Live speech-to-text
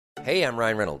Hey, I'm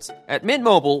Ryan Reynolds. At Mint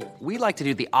Mobile, we like to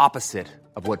do the opposite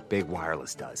of what Big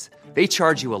Wireless does. They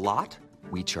charge you a lot,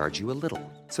 we charge you a little.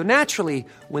 So naturally,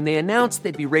 when they announced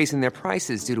they'd be raising their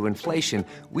prices due to inflation,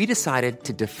 we decided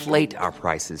to deflate our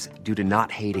prices due to not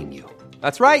hating you.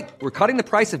 That's right. We're cutting the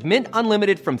price of Mint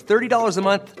Unlimited from $30 a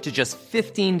month to just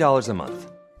 $15 a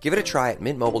month. Give it a try at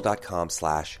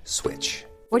mintmobile.com/switch.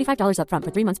 $45 up front for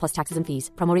 3 months plus taxes and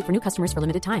fees. Promo rate for new customers for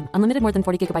limited time. Unlimited more than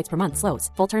 40 gigabytes per month. Slows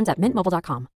full terms at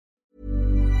mintmobile.com.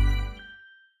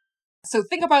 So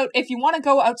think about, if you want to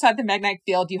go outside the magnetic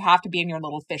field, you have to be in your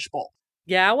little fishbowl.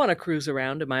 Yeah, I want to cruise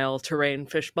around in my all-terrain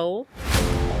fishbowl.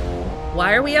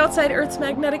 Why are we outside Earth's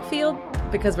magnetic field?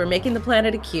 Because we're making the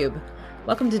planet a cube.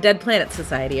 Welcome to Dead Planet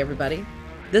Society, everybody.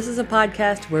 This is a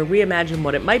podcast where we imagine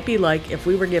what it might be like if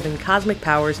we were given cosmic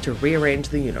powers to rearrange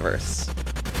the universe.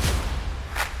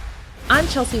 I'm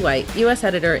Chelsea White, U.S.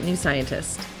 editor at New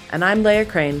Scientist. And I'm Leah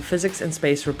Crane, physics and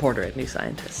space reporter at New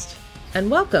Scientist. And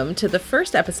welcome to the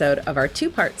first episode of our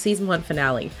two-part Season 1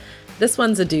 finale. This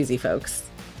one's a doozy, folks.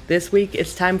 This week,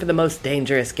 it's time for the most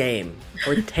dangerous game.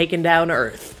 We're taking down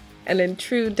Earth. And in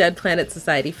true Dead Planet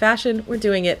Society fashion, we're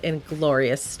doing it in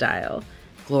glorious style.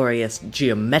 Glorious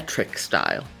geometric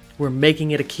style. We're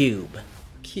making it a cube.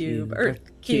 Cube,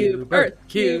 Earth, cube, Earth,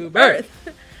 cube, Earth.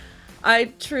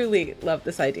 I truly love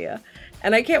this idea.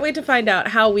 And I can't wait to find out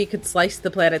how we could slice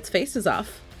the planet's faces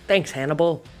off. Thanks,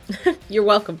 Hannibal. You're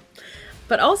welcome.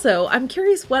 But also, I'm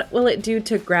curious, what will it do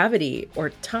to gravity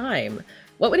or time?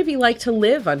 What would it be like to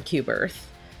live on Cube Earth?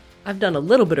 I've done a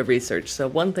little bit of research, so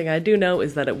one thing I do know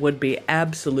is that it would be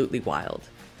absolutely wild.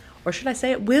 Or should I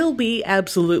say it will be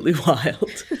absolutely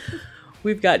wild.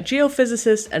 We've got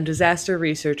geophysicist and disaster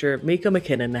researcher Mika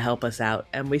McKinnon to help us out,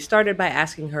 and we started by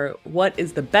asking her what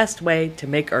is the best way to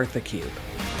make Earth a cube.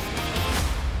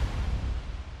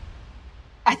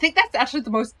 I think that's actually the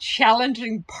most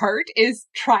challenging part, is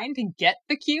trying to get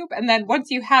the cube. And then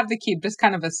once you have the cube, just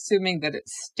kind of assuming that it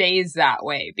stays that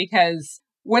way. Because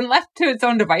when left to its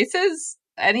own devices,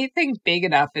 anything big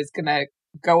enough is going to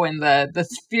go in the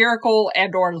spherical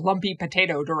and or lumpy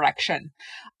potato direction.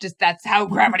 Just that's how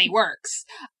gravity works.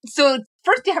 So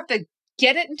first you have to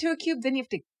get it into a cube, then you have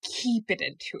to keep it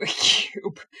into a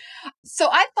cube. So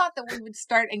I thought that we would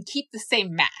start and keep the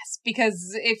same mass,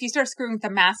 because if you start screwing with the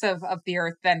mass of the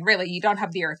Earth, then really you don't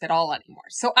have the Earth at all anymore.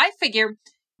 So I figure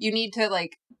you need to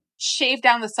shave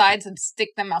down the sides and stick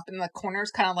them up in the corners,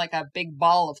 kind of like a big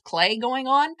ball of clay going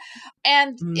on.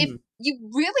 And if you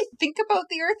really think about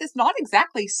the Earth, it's not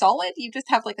exactly solid. You just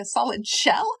have a solid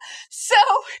shell. So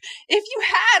if you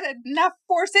had enough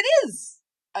force, it is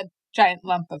a giant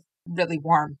lump of really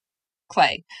warm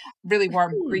clay, really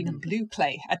warm green and blue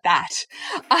clay at that.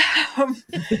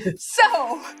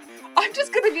 So I'm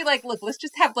just going to be look, let's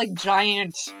just have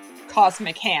giant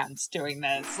cosmic hands doing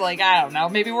this. I don't know,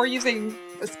 maybe we're using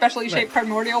specially shaped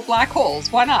primordial black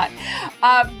holes. Why not?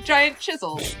 Giant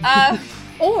chisels.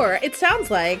 Or it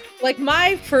sounds like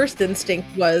my first instinct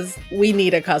was we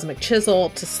need a cosmic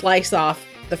chisel to slice off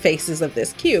the faces of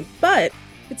this cube. But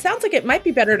it sounds like it might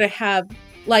be better to have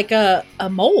a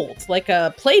mold, like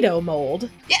a Play-Doh mold.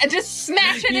 Yeah, just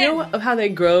smash it in. You know how they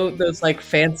grow those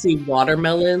fancy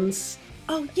watermelons?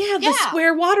 Oh yeah,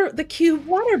 the cube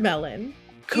watermelon.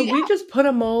 Could we just put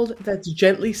a mold that's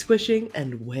gently squishing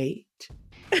and wait?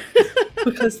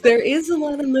 Because there is a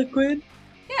lot of liquid.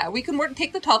 Yeah, we can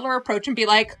take the toddler approach and be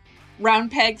like, round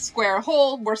peg, square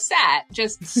hole, we're sat.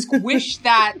 Just squish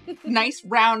that nice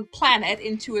round planet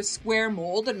into a square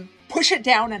mold and push it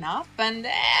down enough, and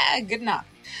good enough.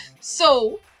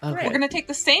 So we're going to take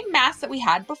the same mass that we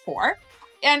had before,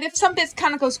 and if some bits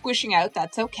kind of go squishing out,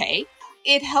 that's okay.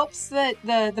 It helps the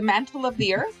mantle of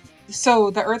the Earth.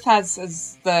 So the Earth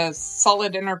has the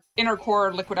solid inner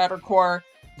core, liquid outer core,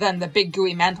 then the big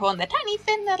gooey mantle, and the tiny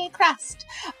thin little crust.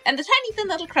 And the tiny thin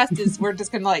little crust is, we're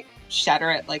just going to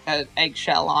shatter it like an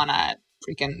eggshell on a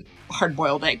freaking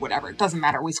hard-boiled egg, whatever. It doesn't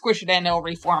matter. We squish it in, it'll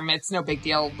reform. It's no big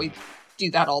deal. We do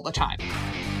that all the time.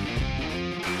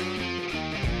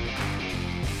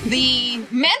 The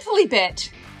mantly bit,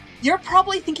 you're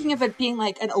probably thinking of it being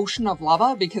like an ocean of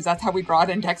lava, because that's how we draw it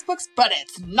in textbooks, but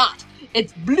it's not.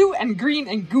 It's blue and green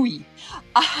and gooey.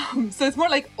 So it's more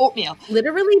like oatmeal.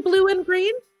 Literally blue and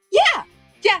green? Yeah.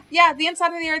 The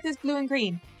inside of the Earth is blue and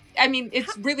green. I mean,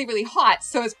 it's really, really hot,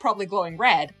 so it's probably glowing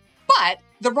red. But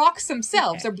the rocks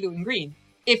themselves are blue and green.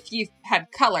 If you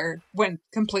had color when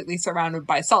completely surrounded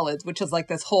by solids, which is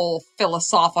this whole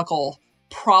philosophical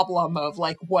problem of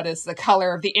what is the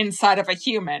color of the inside of a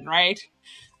human, right?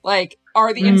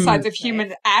 Are the insides of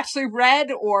humans actually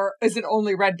red, or is it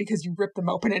only red because you rip them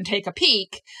open and take a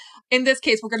peek? In this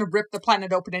case, we're going to rip the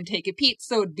planet open and take a peek,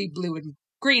 so it'd be blue and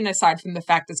green aside from the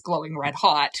fact it's glowing red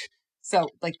hot. So,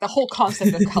 like, the whole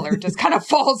concept of color just kind of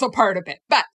falls apart a bit.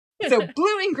 But, so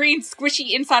blue and green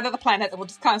squishy inside of the planet that will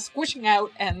just kind of squishing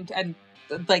out and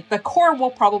like, the core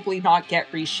will probably not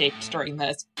get reshaped during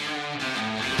this.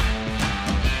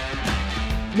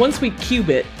 Once we cube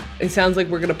it, it sounds like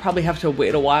we're going to probably have to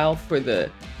wait a while for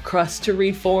the crust to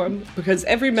reform, because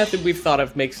every method we've thought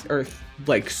of makes Earth,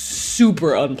 like,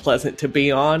 super unpleasant to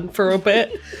be on for a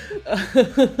bit.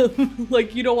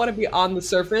 Like, you don't want to be on the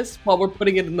surface while we're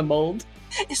putting it in the mold.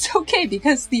 It's okay,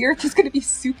 because the Earth is going to be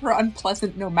super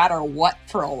unpleasant no matter what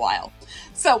for a while.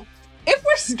 So, if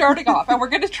we're starting off and we're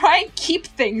going to try and keep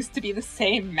things to be the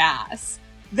same mass,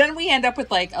 then we end up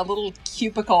with, like, a little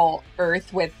cubical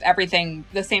Earth with everything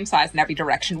the same size in every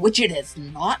direction, which it is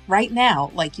not right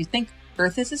now. Like, you think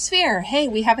Earth is a sphere. Hey,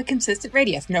 we have a consistent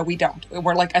radius. No, we don't.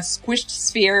 We're like a squished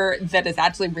sphere that is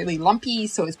actually really lumpy,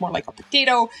 so it's more like a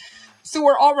potato. So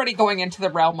we're already going into the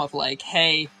realm of, like,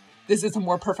 hey, this is a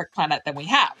more perfect planet than we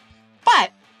have.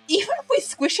 But even if we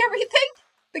squish everything,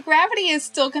 the gravity is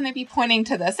still going to be pointing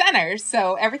to the center,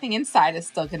 so everything inside is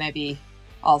still going to be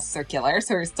all circular.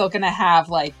 So we're still going to have,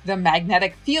 like, the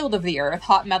magnetic field of the Earth,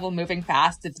 hot metal moving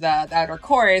fast. If the outer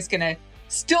core is going to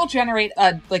still generate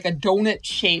a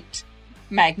donut-shaped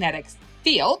magnetic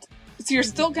field. So you're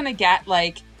still going to get,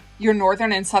 like, your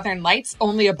northern and southern lights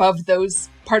only above those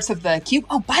parts of the cube.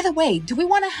 Oh, by the way, do we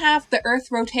want to have the Earth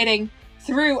rotating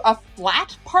through a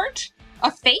flat part,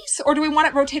 a face, or do we want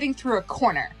it rotating through a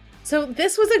corner? So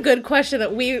this was a good question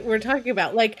that we were talking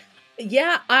about. Like,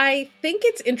 yeah, I think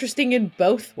it's interesting in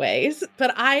both ways,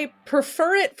 but I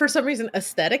prefer it for some reason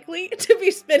aesthetically to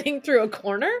be spinning through a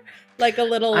corner, like a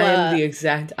little... I am the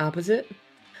exact opposite.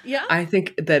 Yeah. I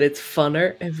think that it's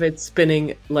funner if it's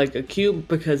spinning like a cube,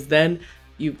 because then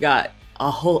you've got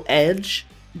a whole edge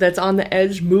that's on the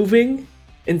edge moving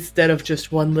instead of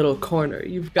just one little corner.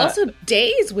 You've got... Also,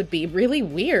 days would be really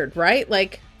weird, right?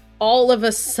 Like, all of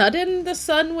a sudden the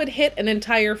sun would hit an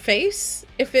entire face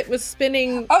if it was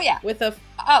spinning with a...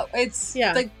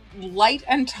 Like, light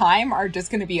and time are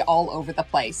just going to be all over the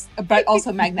place. But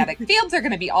also magnetic fields are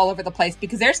going to be all over the place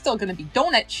because they're still going to be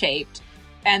donut-shaped.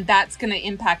 And that's going to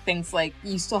impact things like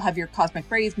you still have your cosmic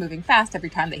rays moving fast.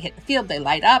 Every time they hit the field, they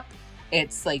light up.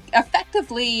 It's like,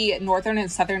 effectively, northern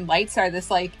and southern lights are this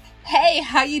like, hey,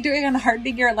 how you doing on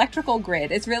hardening your electrical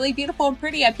grid? It's really beautiful and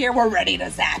pretty up here. We're ready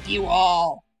to zap you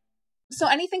all. So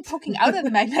anything poking out of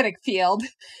the magnetic field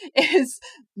is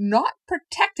not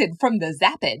protected from the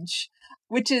zappage,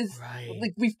 which is,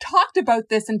 like, we've talked about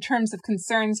this in terms of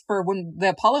concerns for when the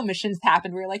Apollo missions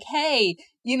happened. We were like, hey,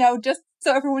 you know, just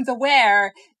so everyone's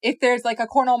aware, if there's like a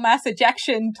coronal mass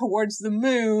ejection towards the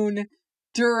moon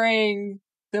during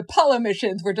the Apollo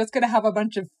missions, we're just going to have a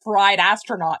bunch of fried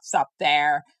astronauts up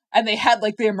there. And they had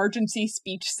like the emergency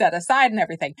speech set aside and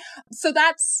everything. So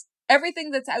that's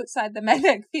everything that's outside the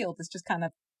magnetic field is just kind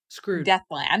of screwed.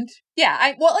 Deathland. Yeah.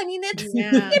 It's,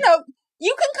 you know,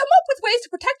 you can come up with ways to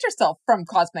protect yourself from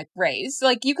cosmic rays.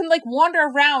 Like, you can, like, wander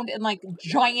around in, like,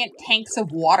 giant tanks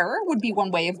of water would be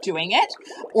one way of doing it.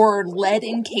 Or lead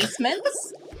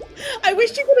encasements. I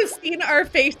wish you could have seen our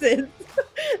faces.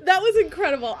 That was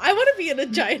incredible. I want to be in a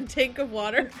giant tank of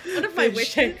water. One of my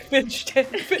wishes. Yeah,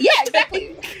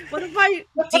 exactly. One of my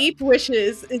deep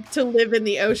wishes is to live in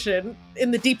the ocean,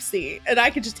 in the deep sea, and I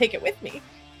could just take it with me.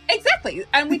 Exactly.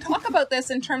 And we talk about this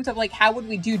in terms of, like, how would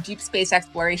we do deep space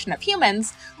exploration of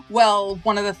humans? Well,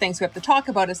 one of the things we have to talk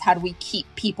about is how do we keep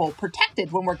people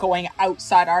protected when we're going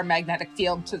outside our magnetic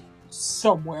field to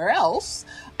somewhere else?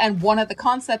 And one of the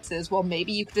concepts is, well,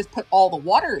 maybe you could just put all the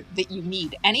water that you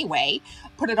need anyway,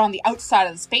 put it on the outside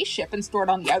of the spaceship and store it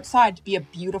on the outside to be a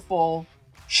beautiful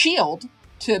shield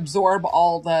to absorb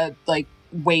all the, like,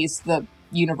 ways the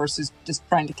universe is just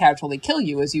trying to casually kill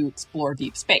you as you explore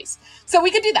deep space. So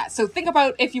we could do that. So think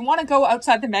about, if you want to go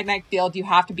outside the magnetic field, you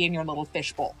have to be in your little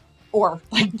fishbowl. Or,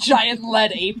 like, giant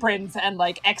lead aprons and,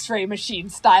 like, x-ray machine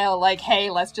style, like, hey,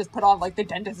 let's just put on, like, the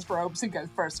dentist robes and go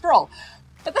for a stroll.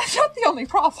 But that's not the only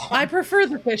problem. I prefer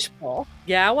the fishbowl.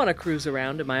 Yeah, I want to cruise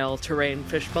around in my all-terrain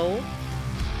fishbowl.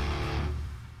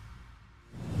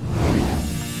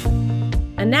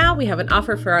 And now we have an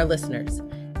offer for our listeners.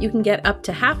 You can get up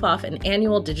to half off an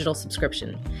annual digital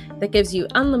subscription that gives you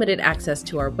unlimited access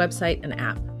to our website and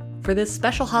app. For this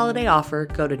special holiday offer,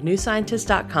 go to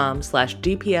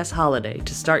newscientist.com/DPSHoliday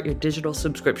to start your digital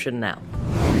subscription now.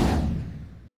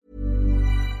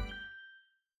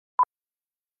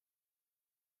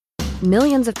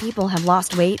 Millions of people have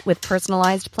lost weight with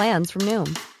personalized plans from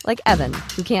Noom. Like Evan,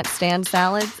 who can't stand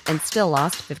salads and still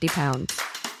lost 50 pounds.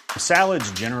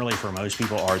 Salads generally for most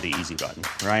people are the easy button,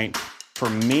 right? For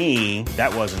me,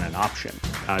 that wasn't an option.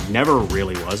 I never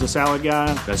really was a salad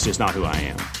guy. That's just not who I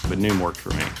am. But Noom worked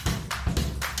for me.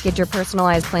 Get your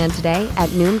personalized plan today at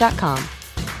Noom.com.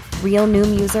 Real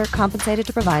Noom user compensated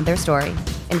to provide their story.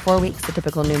 In 4 weeks, the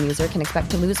typical Noom user can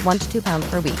expect to lose 1 to 2 pounds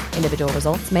per week. Individual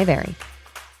results may vary.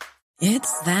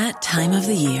 It's that time of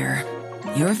the year.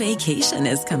 Your vacation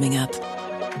is coming up.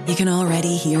 You can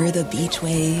already hear the beach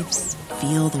waves,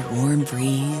 feel the warm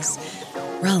breeze,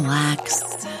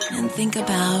 relax, and think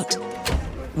about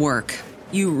work.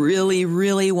 You really,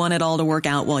 really want it all to work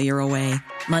out while you're away.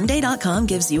 Monday.com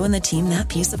gives you and the team that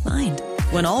peace of mind.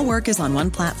 When all work is on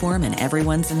one platform and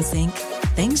everyone's in sync,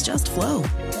 things just flow.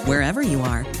 Wherever you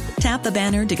are, tap the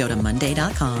banner to go to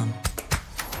Monday.com.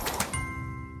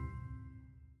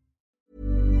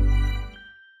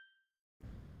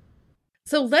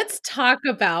 So let's talk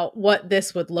about what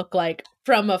this would look like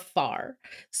from afar.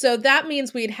 So that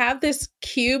means we'd have this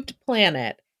cubed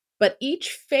planet, but each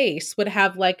face would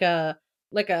have like a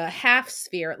half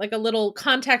sphere, like a little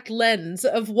contact lens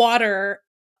of water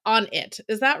on it.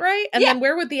 Is that right? And then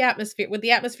where would the atmosphere? Would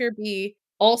the atmosphere be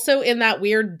also in that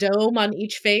weird dome on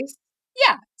each face?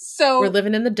 Yeah. So we're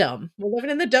living in the dome. We're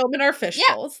living in the dome in our fish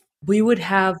bowls. We would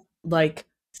have like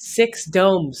 6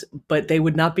 domes, but they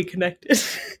would not be connected.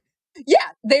 Yeah,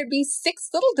 there'd be 6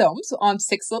 little domes on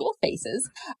 6 little faces,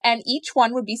 and each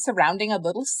one would be surrounding a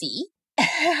little sea.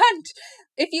 And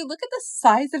if you look at the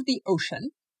size of the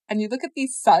ocean, and you look at the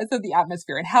size of the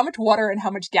atmosphere, and how much water and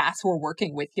how much gas we're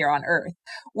working with here on Earth,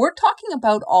 we're talking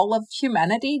about all of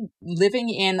humanity living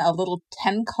in a little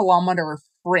 10-kilometer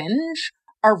fringe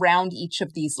around each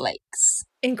of these lakes.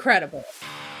 Incredible.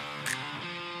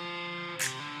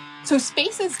 So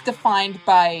space is defined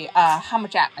by how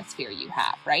much atmosphere you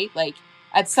have, right? Like,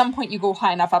 at some point you go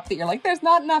high enough up that you're like, there's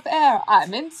not enough air,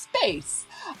 I'm in space.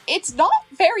 It's not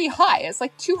very high. It's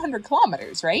like 200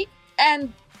 kilometers, right?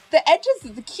 And the edges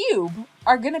of the cube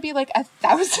are going to be like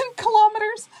 1,000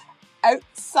 kilometers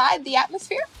outside the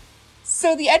atmosphere.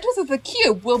 So the edges of the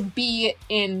cube will be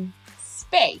in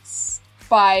space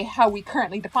by how we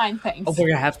currently define things. Oh, we're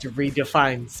going to have to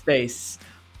redefine space.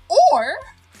 Or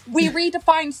we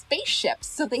redefine spaceships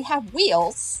so they have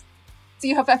wheels. So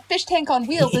you have a fish tank on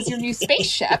wheels as your new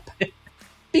spaceship.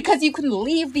 Because you can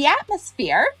leave the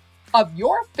atmosphere of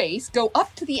your face, go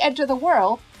up to the edge of the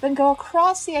world, then go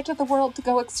across the edge of the world to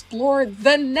go explore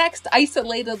the next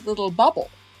isolated little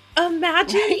bubble.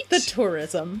 Imagine the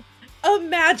tourism.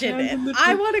 Imagine it.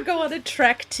 I want to go on a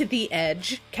trek to the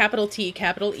edge, capital T,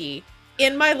 capital E,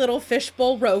 in my little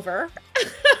fishbowl rover.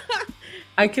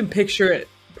 I can picture it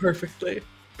perfectly.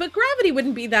 But gravity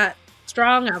wouldn't be that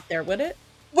strong out there, would it?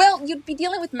 Well, you'd be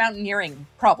dealing with mountaineering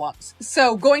problems.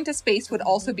 So going to space would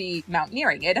also be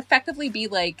mountaineering. It'd effectively be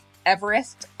like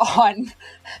Everest on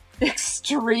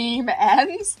extreme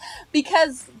ends,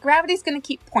 because gravity's going to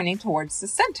keep pointing towards the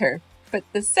center. But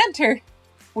the center,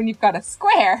 when you've got a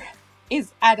square,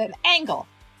 is at an angle.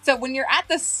 So when you're at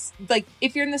this, like,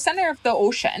 if you're in the center of the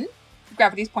ocean,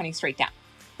 gravity's pointing straight down.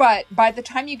 But by the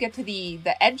time you get to the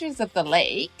edges of the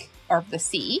lake or the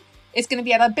sea, it's going to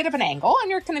be at a bit of an angle, and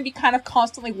you're going to be kind of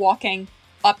constantly walking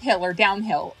uphill or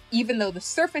downhill. Even though the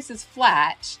surface is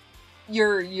flat,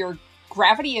 your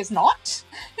gravity is not.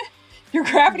 Your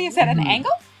gravity is at an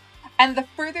angle, and the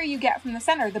further you get from the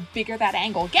center, the bigger that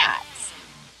angle gets.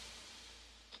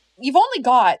 You've only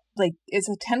got, like, it's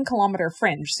a 10-kilometer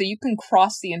fringe, so you can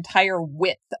cross the entire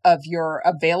width of your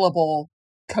available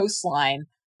coastline,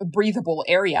 breathable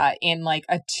area in, like,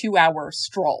 a 2-hour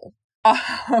stroll.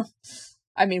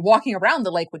 I mean, walking around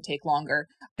the lake would take longer,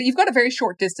 but you've got a very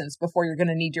short distance before you're going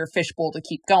to need your fishbowl to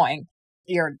keep going.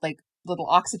 Your, like, little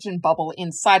oxygen bubble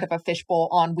inside of a fishbowl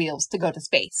on wheels to go to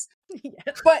space.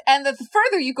 Yes. And the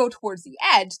further you go towards the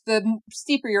edge, the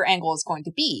steeper your angle is going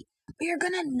to be. But you're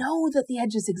going to know that the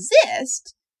edges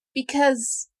exist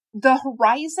because the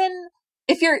horizon,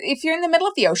 if you're in the middle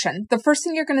of the ocean, the first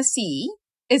thing you're going to see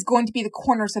is going to be the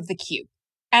corners of the cube.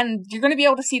 And you're going to be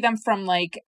able to see them from,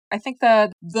 like, I think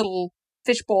the little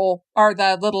fishbowl or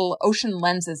the little ocean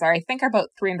lenses are about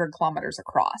 300 kilometers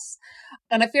across.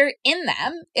 And if you're in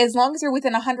them, as long as you're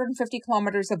within 150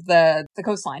 kilometers of the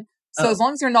coastline, so as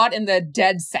long as you're not in the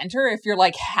dead center, if you're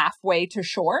like halfway to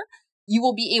shore, you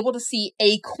will be able to see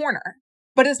a corner.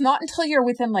 But it's not until you're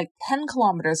within like 10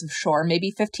 kilometers of shore,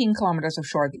 maybe 15 kilometers of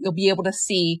shore, that you'll be able to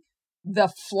see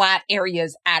the flat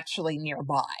areas actually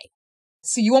nearby.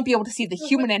 So you won't be able to see the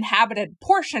human inhabited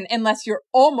portion unless you're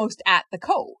almost at the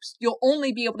coast. You'll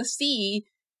only be able to see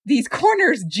these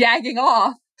corners jagging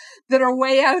off that are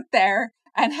way out there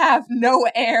and have no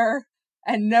air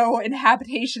and no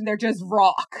inhabitation. They're just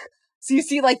rock. So you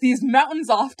see like these mountains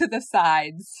off to the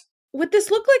sides Would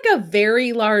this look like a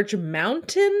very large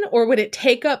mountain, or would it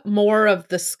take up more of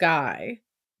the sky?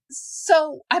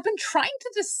 So I've been trying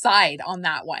to decide on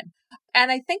that one.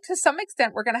 And I think to some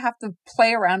extent, we're going to have to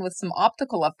play around with some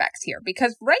optical effects here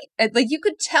because, like you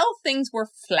could tell things were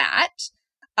flat.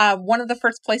 One of the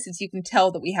first places you can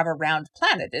tell that we have a round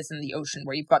planet is in the ocean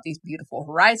where you've got these beautiful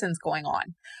horizons going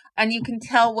on. And you can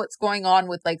tell what's going on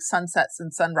with like sunsets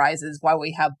and sunrises, why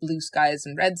we have blue skies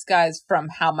and red skies from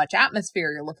how much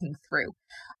atmosphere you're looking through.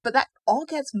 But that all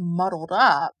gets muddled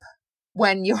up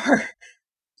when you're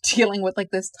dealing with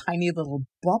like this tiny little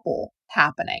bubble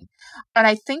happening. And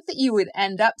I think that you would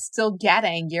end up still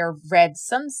getting your red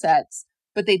sunsets,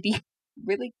 but they'd be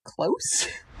really close.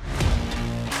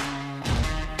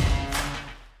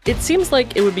 It seems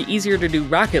like it would be easier to do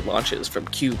rocket launches from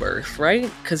Cube Earth,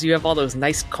 right? Because you have all those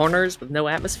nice corners with no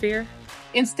atmosphere.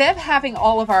 Instead of having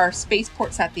all of our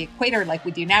spaceports at the equator like we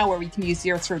do now, where we can use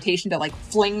the Earth's rotation to like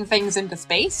fling things into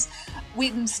space,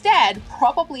 we'd instead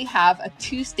probably have a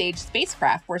 2-stage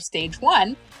spacecraft where stage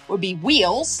 1 would be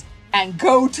wheels and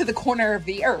go to the corner of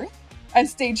the Earth, and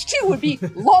stage 2 would be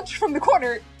launched from the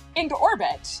corner into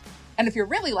orbit. And if you're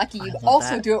really lucky, you'd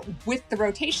also do it with the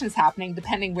rotations happening,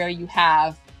 depending where you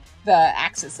have the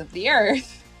axis of the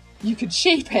Earth. You could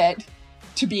shape it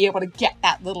to be able to get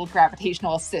that little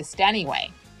gravitational assist anyway.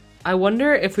 I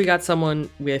wonder if we got someone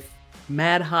with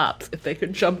mad hops, if they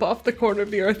could jump off the corner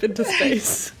of the Earth into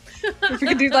space. If we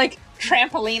could do like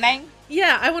trampolining.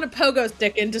 Yeah, I want a pogo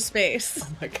stick into space. Oh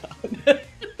my god.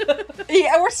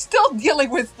 Yeah, we're still dealing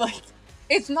with like,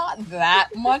 it's not that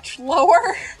much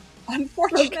lower,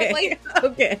 unfortunately.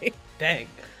 Okay. Dang.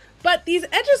 But these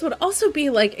edges would also be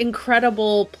like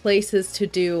incredible places to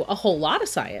do a whole lot of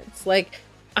science. Like,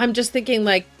 I'm just thinking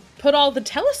like, put all the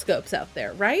telescopes out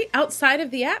there, right? Outside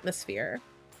of the atmosphere.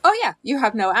 Oh yeah, you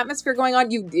have no atmosphere going on.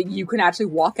 You can actually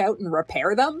walk out and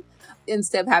repair them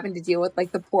instead of having to deal with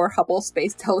like the poor Hubble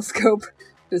Space Telescope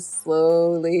just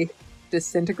slowly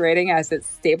disintegrating as it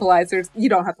stabilizes. You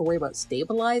don't have to worry about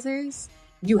stabilizers.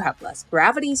 You have less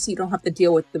gravity, so you don't have to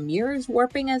deal with the mirrors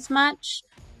warping as much.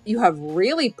 You have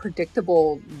really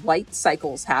predictable light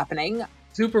cycles happening.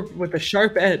 Super with a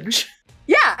sharp edge.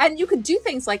 Yeah, and you could do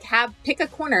things like pick a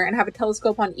corner and have a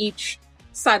telescope on each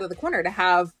side of the corner to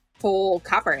have full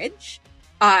coverage.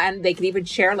 And they could even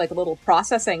share like a little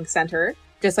processing center,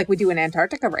 just like we do in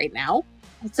Antarctica right now.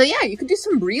 So yeah, you could do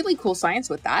some really cool science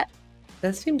with that.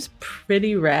 That seems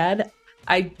pretty rad.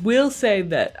 I will say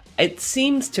that it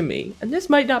seems to me, and this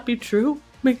might not be true,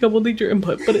 Mika will need your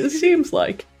input, but it seems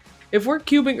like if we're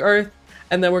cubing Earth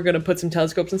and then we're going to put some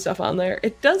telescopes and stuff on there,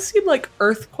 it does seem like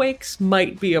earthquakes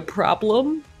might be a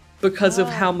problem because of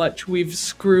how much we've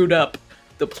screwed up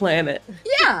the planet.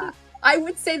 Yeah, I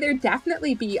would say there'd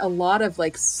definitely be a lot of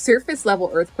like surface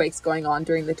level earthquakes going on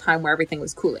during the time where everything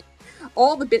was cooling.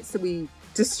 All the bits that we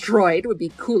destroyed would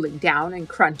be cooling down and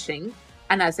crunching.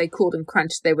 And as they cooled and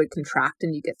crunched, they would contract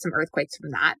and you get some earthquakes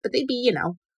from that. But they'd be,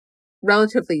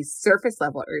 relatively surface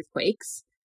level earthquakes.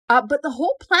 But the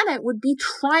whole planet would be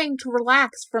trying to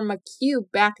relax from a cube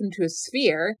back into a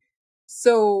sphere.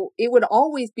 So it would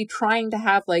always be trying to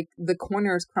have like the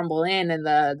corners crumble in and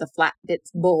the flat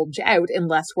bits bulge out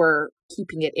unless we're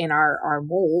keeping it in our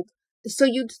mold. So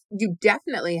you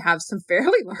definitely have some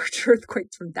fairly large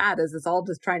earthquakes from that as it's all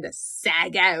just trying to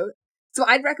sag out. So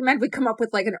I'd recommend we come up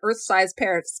with like an Earth-sized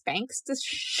pair of Spanx to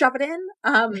shove it in.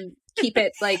 Keep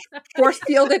it like force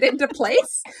fielded into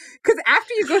place. Because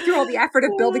after you go through all the effort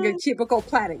of building a cubical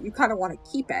planet, you kind of want to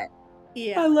keep it.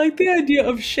 Yeah. I like the idea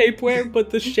of shapewear,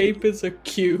 but the shape is a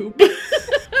cube.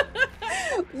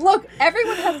 Look,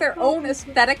 everyone has their own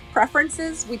aesthetic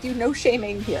preferences. We do no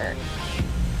shaming here.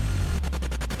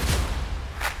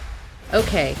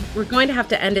 Okay, we're going to have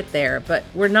to end it there, but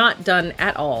we're not done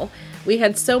at all. We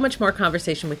had so much more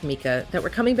conversation with Mika that we're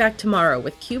coming back tomorrow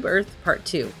with Cube Earth Part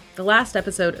 2, the last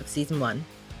episode of Season 1.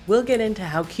 We'll get into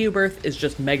how Cube Earth is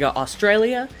just mega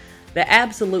Australia, the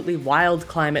absolutely wild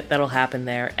climate that'll happen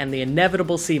there, and the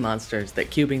inevitable sea monsters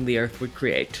that cubing the Earth would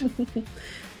create.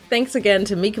 Thanks again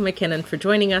to Mika McKinnon for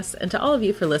joining us, and to all of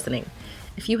you for listening.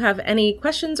 If you have any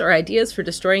questions or ideas for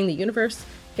destroying the universe,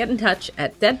 get in touch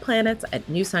at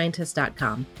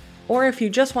deadplanets@newscientist.com. Or if you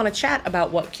just want to chat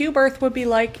about what Cube Earth would be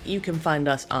like, you can find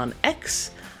us on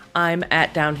X. I'm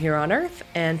at Down Here on Earth,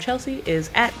 and Chelsea is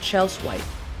at Chels White.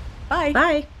 Bye.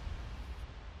 Bye.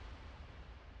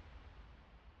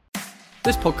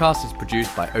 This podcast is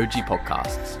produced by OG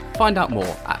Podcasts. Find out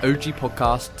more at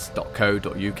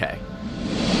ogpodcasts.co.uk.